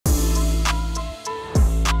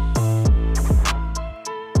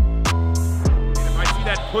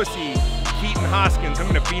pussy, Keaton Hoskins, I'm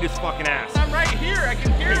gonna beat his fucking ass. I'm right here, I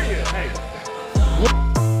can hear you. Hey.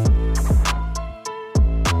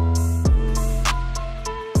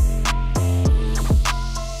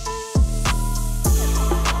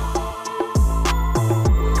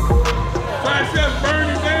 Transcend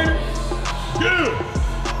burning, baby. Yeah.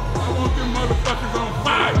 I want them motherfuckers on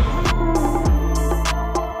fire.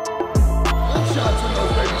 Good shots in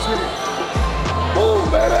those baby cities. Boom,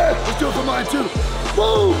 baby. Let's do it for mine too.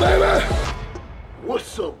 Boom, baby.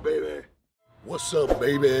 What's up, baby? What's up,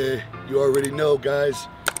 baby? You already know, guys.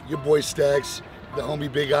 Your boy Stax, the homie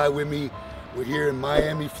Big Eye with me. We're here in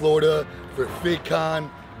Miami, Florida for Fitcon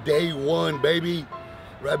day 1, baby.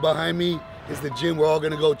 Right behind me is the gym we're all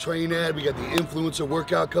gonna go train at. We got the influencer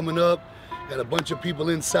workout coming up. Got a bunch of people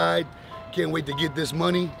inside. Can't wait to get this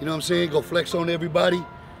money, you know what I'm saying? Go flex on everybody.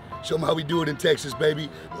 Show them how we do it in Texas, baby.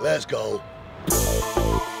 Let's go.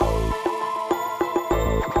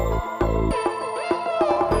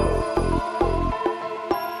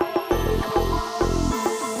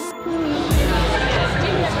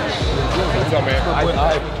 What's up, man?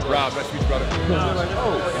 Rob, that's his brother. They're like,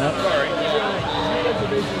 oh, sorry.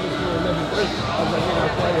 Reservation was for 11:30. I was like, hey,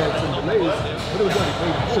 our flight had some delays, but it was only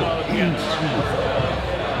 8:40.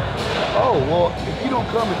 Oh, well, if you don't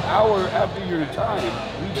come an hour after your time,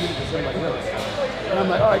 we give it to somebody else. And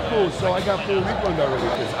I'm like, all right, cool. So I got full refund already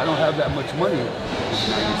because I don't have that much money. It's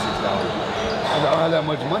 $96. I don't have that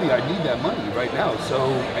much money. I need that money right now so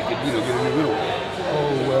I could, get a new room.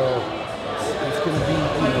 Oh, well, it's going to be,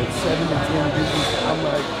 7 to 10 business. I'm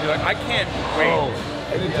like, you're like, I can't wait. Oh.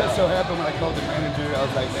 And it just so happened when I called the manager, I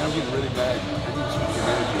was like, man, I'm getting really bad. I need to speak to the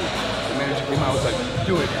manager. The manager came out, I was like,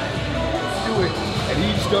 do it. Do it. And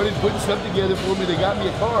he started putting stuff together for me. They got me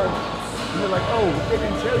a car. And they're like, oh, they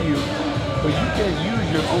didn't tell you, but you can't use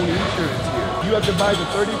your own insurance here. You have to buy the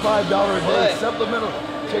 $35 a day supplemental.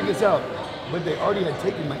 Check this out. But they already had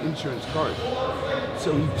taken my insurance card.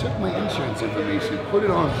 So he took my insurance information, put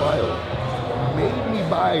it on file, made me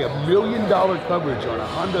buy $1 million coverage on a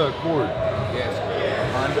Honda Accord. Yes,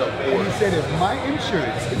 Honda Accord. And he said if my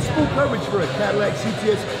insurance, it's full coverage for a Cadillac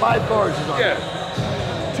CTS, 5 cars is on it.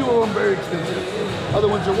 2 of them very expensive. Other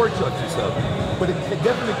ones are work trucks and stuff. But it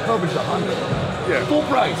definitely covers the Honda. Yeah. Full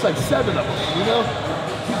price, like 7 of them,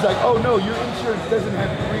 He's like, oh no, your insurance doesn't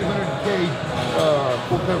have 300K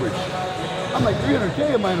full coverage. I'm like,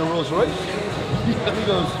 300K, am I in a Rolls Royce? And he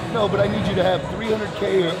goes, no, but I need you to have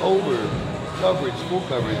 300K or over coverage, full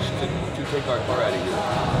coverage, to take our car out of here.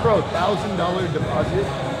 Bro, $1,000 deposit.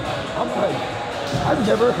 I'm like, I've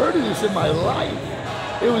never heard of this in my life.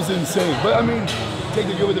 It was insane. But I mean, take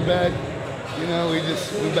the good with the bad. We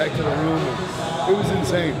just went back to the room. And it was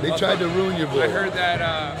insane. They tried to ruin your boy. I heard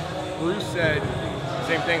that Bruce said the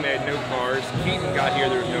same thing. They had no cars. Keaton got here.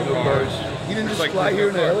 There was no cars. He didn't just fly here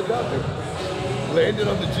in a helicopter. Landed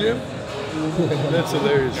on the gym. That's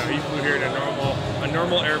hilarious. No, he flew here in a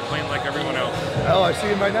normal airplane like everyone else. Oh, I see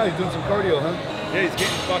him right now. He's doing some cardio, huh? Yeah, he's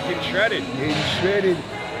getting fucking shredded. Getting shredded.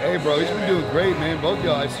 Hey, bro, he's been doing great, man. Both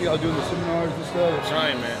y'all. I see y'all doing the seminars and stuff. We're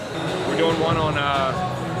trying, man. We're doing one on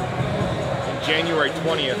January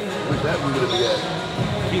 20th. Where's that one gonna be at?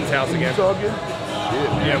 Keaton's house again. Utah again? Shit,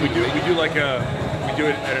 man. Yeah, we do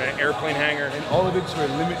it at an airplane hangar. And all of it's for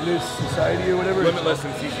Limitless Society or whatever? Limitless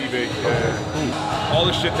and CCB. All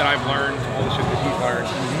the shit that I've learned, all the shit that he's learned.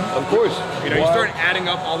 Of course. You start adding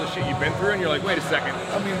up all the shit you've been through and you're like, wait a second.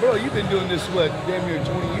 I mean, bro, you've been doing this, what, damn near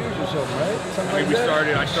 20 years or something, right? Something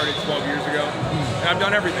I started 12 years ago. And I've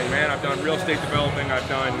done everything, man. I've done real estate developing, I've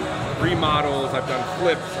done remodels, I've done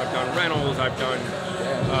flips, I've done rentals, I've done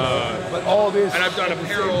but all this, and I've done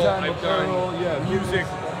apparel, I've done music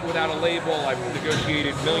without a label, I've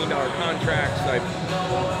negotiated $1 million contracts, I've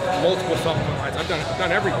multiple supplement lines, I've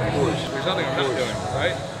done everything. There's nothing I'm not doing,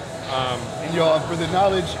 right? And y'all, for the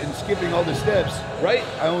knowledge and skipping all the steps, right?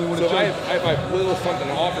 I only want to. So I have a little something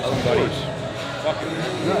to offer somebody. Fucking.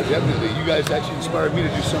 No, definitely. You guys actually inspired me to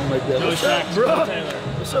do something like that. What's up, bro?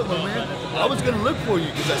 What's up, my man? I was gonna look for you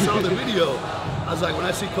because I saw the video. I was like, when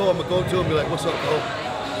I see Cole, I'm gonna go to him and be like, "What's up, Cole?"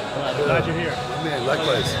 Glad you're here. Man,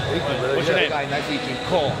 likewise. Thank you, brother. What's your name? Nice to meet you.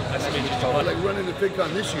 Cole. Nice to meet you. We're like running the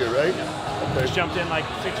Fitcon this year, right? Okay. Just jumped in like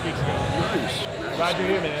 6 weeks ago. Nice. Glad you're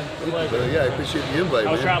here, man. Yeah, I appreciate the invite,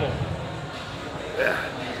 How was travel?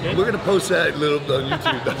 Yeah. We're gonna post that little on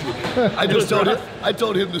YouTube. I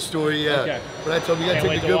told him the story, yeah. Okay. But I told him you gotta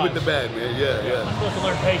take the good with the bad, man. Yeah. I'm supposed to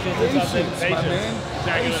learn patience or something. Patience, my man.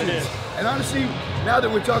 Exactly what it is. And honestly, now that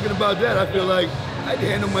we're talking about that, I feel like I'd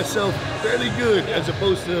handle myself fairly good as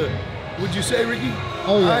opposed to, would you say, Ricky?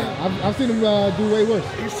 Oh yeah, I've seen him do way worse.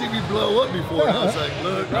 He's seen me blow up before. And I was like,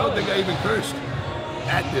 look, I don't think I even cursed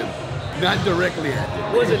at them. Not directly at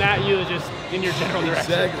them. It wasn't at you, it was just in your general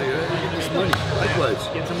direction. Exactly. Get this money. Likewise.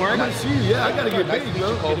 Get some work? I'm gonna see you. Yeah, I gotta get paid,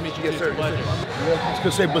 bro. Good to meet you. Yes, sir. Pleasure. I was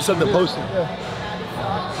gonna say, what's up to Poston?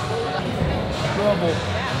 Trouble.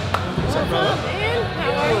 What's up, brother? Man,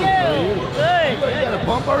 how are you? Good. You got a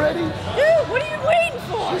pump already? Dude, what are you waiting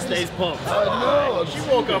for? She stays pumped. I know. She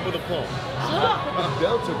woke up with a pump. I'm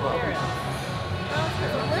Delta pump.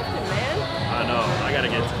 I'm lifting, man. I know. I gotta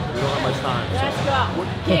get. We don't have much time. Let's go.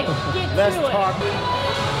 Get Let's to talk.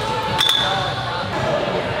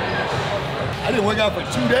 I didn't work out for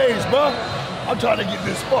 2 days, bro. I'm trying to get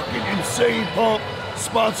this fucking insane pump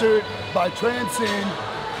sponsored by Transcend.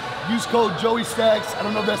 Use code Joey Stax. I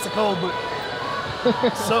don't know if that's the code, but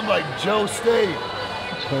something like Joe Stay.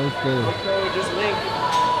 Okay, just link.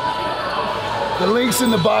 The link's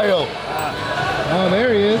in the bio. Oh,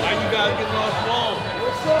 there he is. Why you guys getting off wall?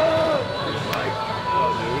 What's up?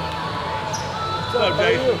 What's up,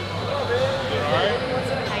 Jason? it. How you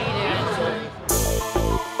doing?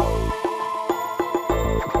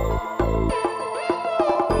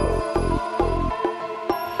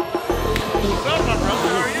 What's up, my brother?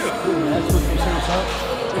 How are you? That's what concerns up.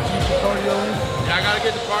 It's usually cardio in. Yeah, I gotta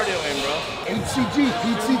get the cardio in, bro. HCG,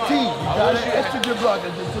 PCT. You got an estrogen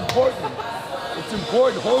blocker. It's important. It's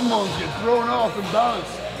important. Hormones get thrown off and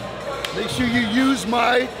balanced. Make sure you use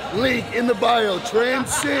my link in the bio.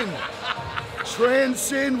 Transcend.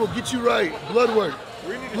 Transcend will get you right. Blood work.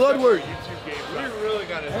 Blood work. YouTube game. We really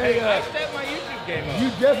gotta. Hey, I stepped my YouTube game up. You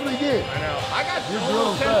definitely did. I know. I got You're almost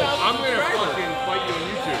growing 10,000 fast. I'm gonna fucking fight you on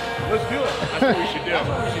YouTube. Let's do it. That's what we should do. That's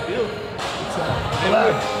what we should do.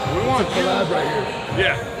 Collab. We want It's a collab right here.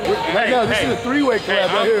 Yeah. Right now, this is a three-way collab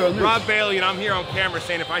right here on I'm this. Rob Bailey, and I'm here on camera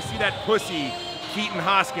saying if I see that pussy, Keaton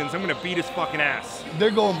Hoskins, I'm gonna beat his fucking ass.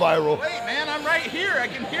 They're going viral. Wait, man, I'm right here. I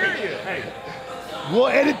can hear you. Hey, We'll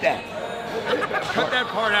edit that. cut that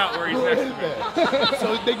part out where he's We'll next edit to me. that.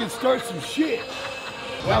 So they can start some shit.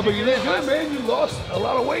 Wow, but you look good, man. You lost a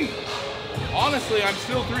lot of weight. Honestly, I'm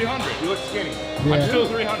still 300. You look skinny. Yeah. I'm still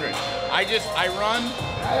 300. I run.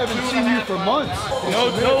 I haven't seen you for months.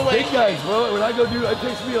 No way. Big guys, bro. When I go do, it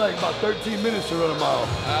takes me like about 13 minutes to run a mile.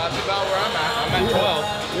 That's about where I'm at. I'm at 12.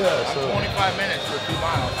 Yeah, I'm so 25 minutes for 2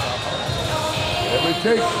 miles. So. whatever it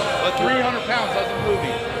takes. But 300 pounds doesn't move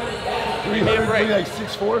me. 300, break. like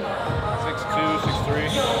 6'4". 6'2",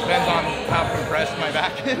 6'3". Depends on how compressed my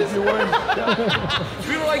back is. If you're wearing,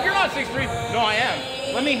 People are like, you're not 6'3". No, I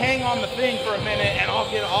am. Let me hang on the thing for a minute, and I'll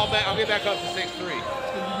get back up to 6'3". it's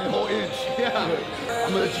gonna give me a whole inch. Yeah.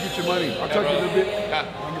 I'm gonna let you get your money. I'll talk to you in a bit. Yeah.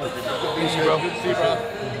 Good Good to see you, bro. Good to see you, bro.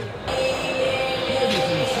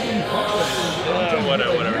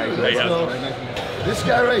 Whatever. Hey, This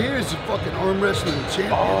guy right here is a fucking arm wrestling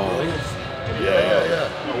champion. Oh, yeah.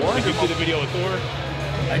 Did you see the video with Thor?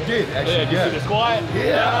 I did actually. Did you see the squat?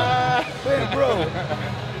 Yeah. Man, bro,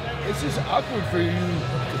 it's just awkward for you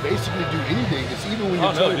to basically do anything. It's even when you're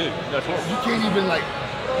Oh, no, dude. That's horrible. you can't even like,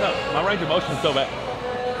 No, my range of motion is so bad.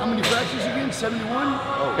 how many fractures again? 71?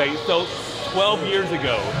 Okay, so 12 years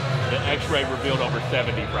ago, the x-ray revealed over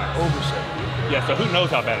 70 fractures. Over 70. Yeah, so who knows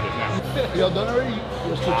how bad it is now? Y'all done already?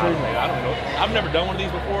 You're still training. I don't know. I've never done one of these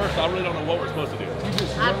before, so I really don't know what we're supposed to do. You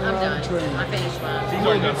just I'm run around done. and train. I finished mine. You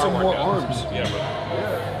gotta get some more arms. Yeah, bro.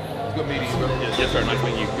 It's good meeting you, bro. Yes, sir. Nice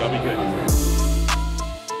meeting you. Y'all be good.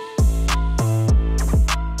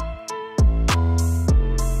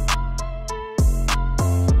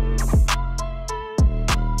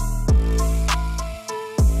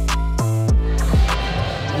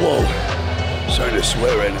 Whoa. Starting to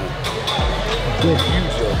sweat right now. Good.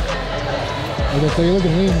 Huge though. I was gonna say, you're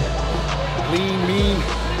looking lean. Lean, mean,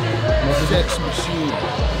 sex machine.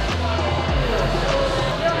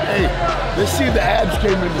 Hey, let's see if the abs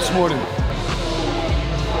came in this morning.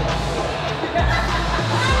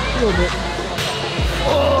 A little bit.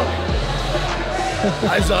 Oh!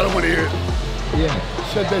 I don't want to hear it.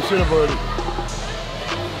 Yeah. Shut that shit up already.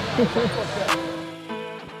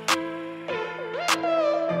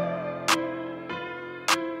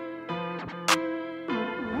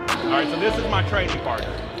 All right, so this is my training partner.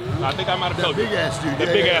 I think I might have That told you. big ass dude. The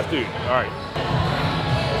Yeah, big yeah. ass dude. All right.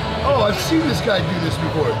 Oh, I've seen this guy do this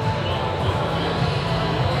before.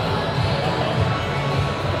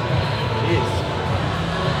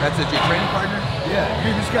 That's a your training partner? Yeah,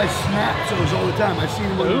 dude, this guy snaps those all the time. I've seen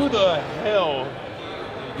him Who on the hell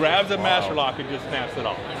grabs a master lock and just snaps it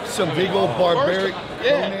off? some big old barbaric.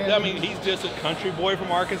 Yeah, Conan. I mean, he's just a country boy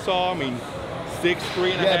from Arkansas. I mean,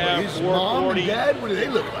 6'3" and a Yeah, but half, his mom 440. and dad, what do they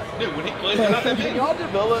look like? Dude, when he plays, not that big. Do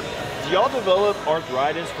y'all develop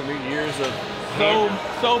arthritis from your years of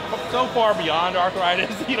so far beyond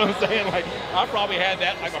arthritis. You know what I'm saying? Like I probably had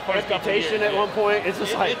that like my first couple of years. At one point, it's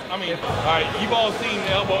just like. I mean, all right, you've all seen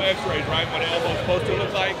the elbow X-rays, right? What the elbow's supposed to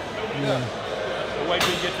look like. Yeah. But wait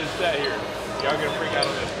till you get this set here. Y'all gonna freak out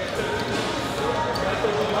on this.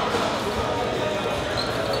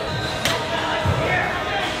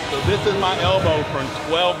 So this is my elbow from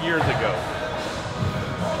 12 years ago.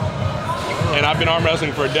 And I've been arm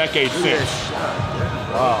wrestling for a decade since.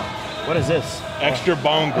 Wow. What is this? Extra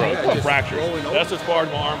bone growth from fractures. That's as far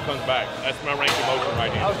as my arm comes back. That's my range of motion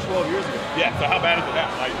right here. That was 12 years ago. Yeah, so how bad is it now?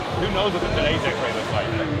 Like, who knows what today's X-ray looks like?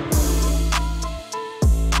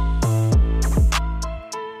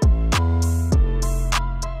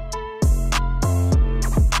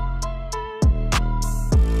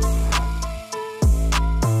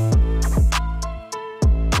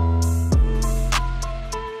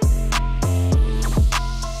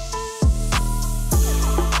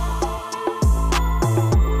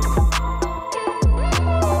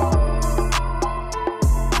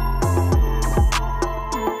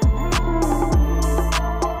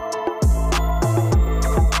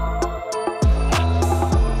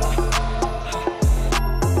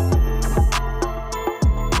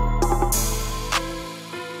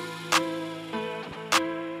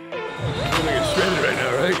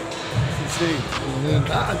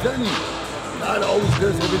 I'm telling you, God always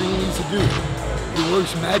does everything he needs to do. He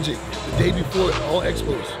works magic. The day before all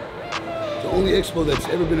expos. The only expo that's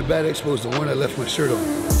ever been a bad expo is the one I left my shirt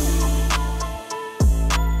on.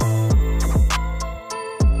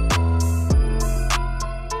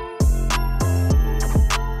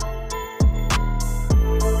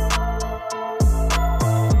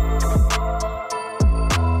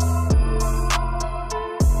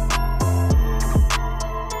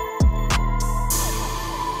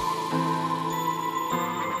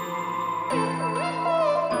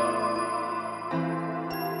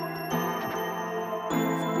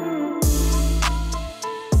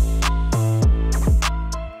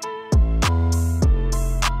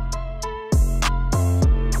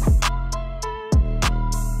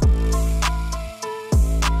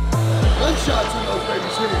 Shots in those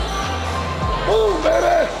babies here. Boom,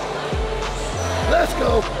 baby! Let's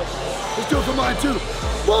go. Let's do it for mine too.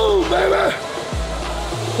 Boom, baby!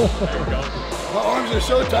 My arms are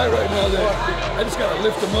so tight right now that I just gotta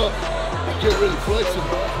lift them up. I can't really flex them.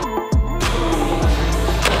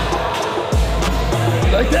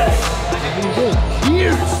 Like that.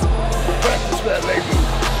 Years. Practice that leg move.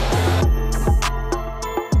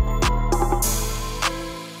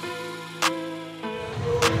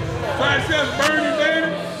 Triceps burning, baby.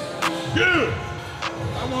 Good.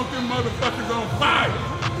 I want them motherfuckers on fire.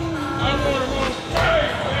 I want them on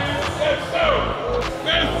fire, man. Let's go.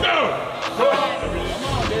 Let's go. Come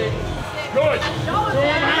on, baby. Good. Show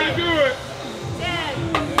them how to do it.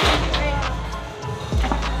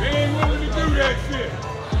 They ain't willing to do that shit.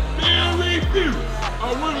 They only few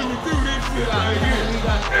are willing to do this shit right here.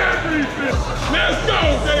 Everything. Let's go,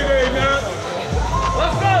 baby, now.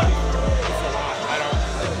 Let's go.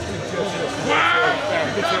 Why?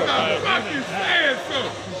 Because I'm fucking saying so.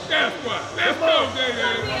 That's why. Let's go, Daddy.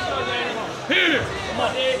 Hit it.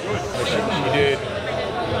 She did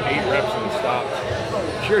 8 reps and stopped.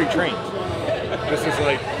 She already trained. This is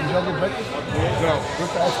like, no, We're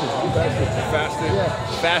fasted. fasted. Yeah.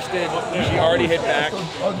 Fasted. She already hit back. Come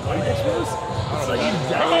on,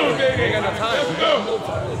 Daddy. Ain't got no time. Let's go.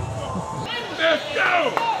 Let's go.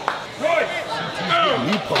 Right. Go.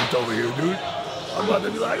 Me pumped over here, dude. I'm about to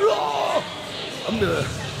be like, oh! I'm gonna.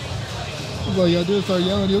 Well, y'all do start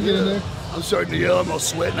yelling, you'll get in there. I'm starting to yell. I'm all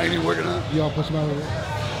sweating. I ain't even working out. Y'all push him out of it.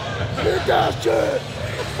 Get that shit.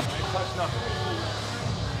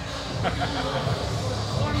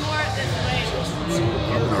 One more this way.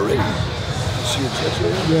 I'm already. See your chest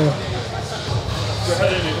right now? Yeah.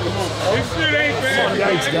 This shit ain't 7 bad.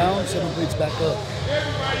 plates down, 7 plates back up.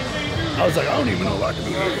 I was like, I don't even know what I can do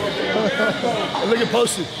here. And look at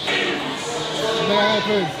Poston.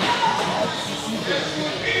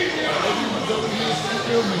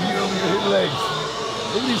 You're over here hitting legs.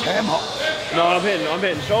 Look at these ham hocks. No, I'm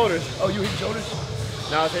hitting shoulders. Oh, you hitting shoulders?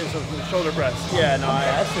 No, I was hitting some shoulder press. Yeah, no,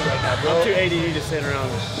 That's it right now, bro. I'm too ADD to stand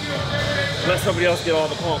around. Let somebody else get all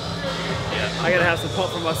the pump. Yeah, I gotta have some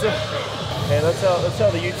pump for myself. Hey, let's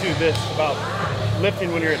tell the YouTube this about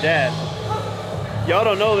lifting when you're a dad. Y'all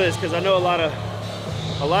don't know this because I know a lot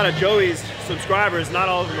of Joey's subscribers, not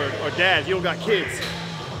all of them are dads. You don't got kids.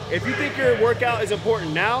 If you think your workout is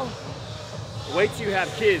important now, wait till you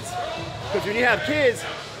have kids. Because when you have kids,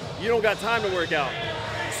 you don't got time to work out.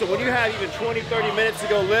 So when you have even 20, 30 minutes to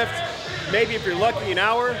go lift, maybe if you're lucky an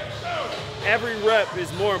hour, every rep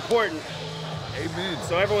is more important Amen.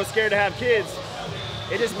 So everyone's scared to have kids.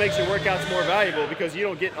 It just makes your workouts more valuable because you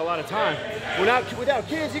don't get a lot of time. Without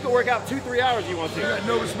kids, you can work out 2-3 hours you want to. You got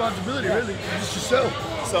no responsibility, really. You're just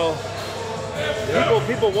yourself. So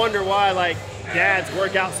people wonder why like dads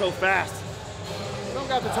work out so fast. We don't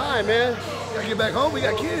got the time, man. You gotta get back home, we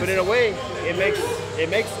got kids. But in a way, it makes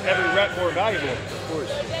every rep more valuable. Of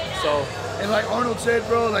course. So, and like Arnold said,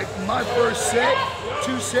 bro, like my first set,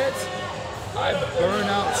 2 sets, I burn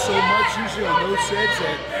out so much usually on those sets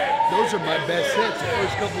that those are my best sets. The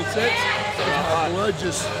first couple of sets, my blood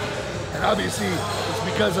just, and obviously it's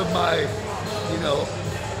because of my, you know,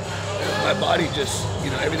 my body just,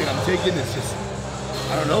 you know, everything I'm taking is just,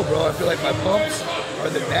 I don't know, bro. I feel like my pumps are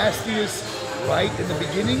the nastiest right in the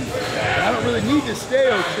beginning. And I don't really need to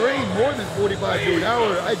stay or train more than 45 to an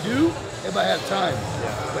hour. I do if I have time.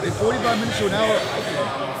 But in 45 minutes to an hour, I can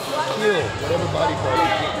kill whatever body part.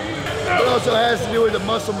 It also has to do with the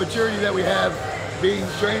muscle maturity that we have being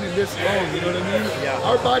trained in this long, you know what I mean? Yeah.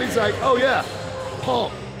 Our body's like, oh yeah,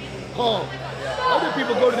 pump, pump. Other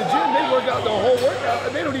people go to the gym, they work out the whole workout,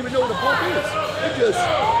 and they don't even know what a pump is. They just...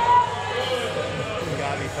 You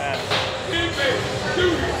gotta be fast.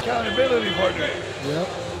 Accountability partner. Yep.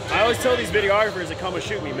 I always tell these videographers that come and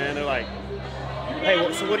shoot me, man, they're like, hey,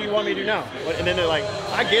 so what do you want me to do now? And then they're like,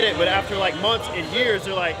 I get it, but after like months and years,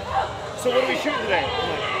 they're like, so what are we shooting today? I'm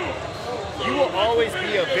like, you will always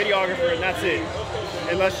be a videographer and that's it.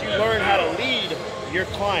 Unless you learn how to lead your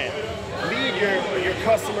client, lead your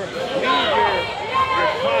customer, lead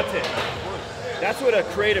your content. That's what a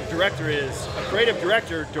creative director is. A creative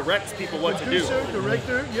director directs people what to do. Producer,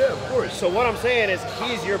 director, yeah, of course. So what I'm saying is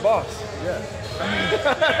he's your boss. Yeah. I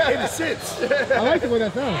mean, in a sense. I like the way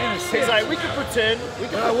that sounds. He's like, we can pretend.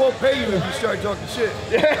 But I won't pay you if you start talking shit.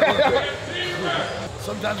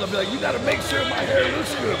 Sometimes I'll be like, you gotta make sure my hair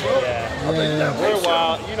looks good, bro. Yeah. I'll be like, you gotta make We're sure.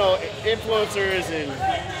 wild. You know, influencers and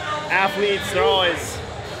athletes, they're always...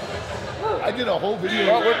 I did a whole video.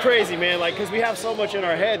 Well, we're crazy, man, like, because we have so much in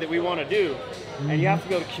our head that we want to do, and you have to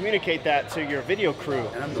be able to communicate that to your video crew.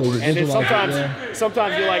 And then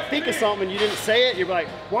sometimes you like think of something and you didn't say it, you're like,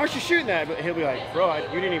 why aren't you shooting that? But he'll be like, bro,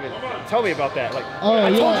 you didn't even tell me about that. Like, I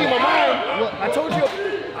told you in my mind. I told you.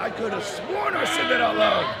 I could have sworn I said that out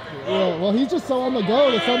loud. Yeah, well, he's just so on the go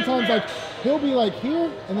that sometimes, like, he'll be like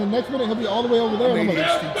here, and then next minute he'll be all the way over there. And I'm like,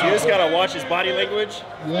 you just gotta watch his body language.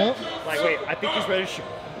 yep. Like, wait, I think he's ready to shoot.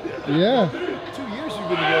 Yeah. 2 years you've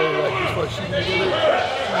been together, like, as far as shooting together. 2 years.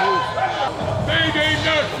 They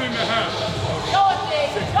nuts in the house.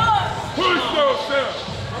 Push yourself.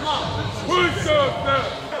 Come on. Push yourself.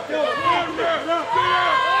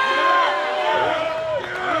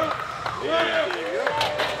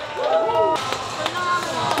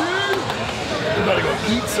 You gotta go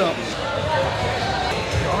eat something.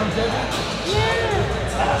 Your arms heavy?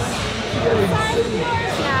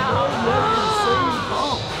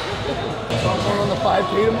 I'm going on the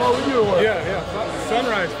 5K tomorrow with you or what? Yeah.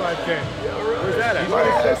 Sunrise 5K. Where's that at?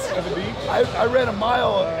 At the beach? I ran a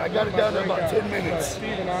mile. I got it down to about 10 minutes.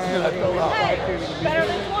 And then I fell out. Better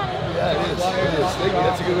than 20. Yeah, it is. It is. Thank you.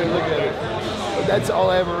 That's a good way to look at it. But that's all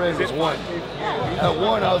I ever ran was 1. At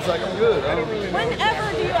 1, I was like, I'm good. Whenever do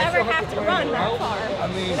you ever have to run that far? I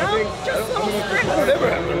mean, No, just little I sprints. don't ever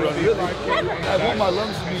have to run, really. Never. I want my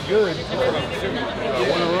lungs to be good. Do I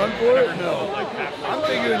want to run for it? No. I'm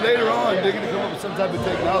figuring later on they're going to come up with some type of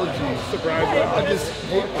technology. I just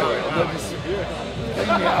hate for it. They'll just take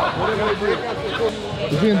me out. Whatever they do.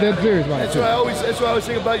 He's being dead serious, man. That's why I always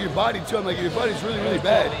think about your body too. I'm like, your body's really, really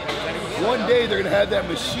bad. One day they're gonna have that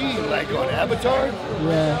machine like on Avatar.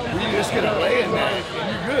 Yeah. Where you're just gonna lay in that and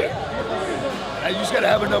you're good. And you just gotta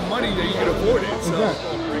have enough money that you can afford it. So.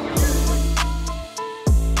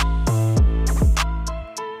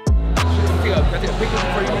 I think a picture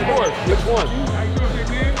for you before. Which one?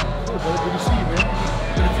 Good to see you, man.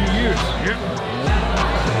 Been a few years. Yeah.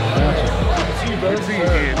 Good to see you, brother. Good to see you,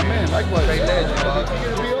 man. Man, likewise. Stay legend,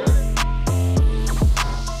 dog.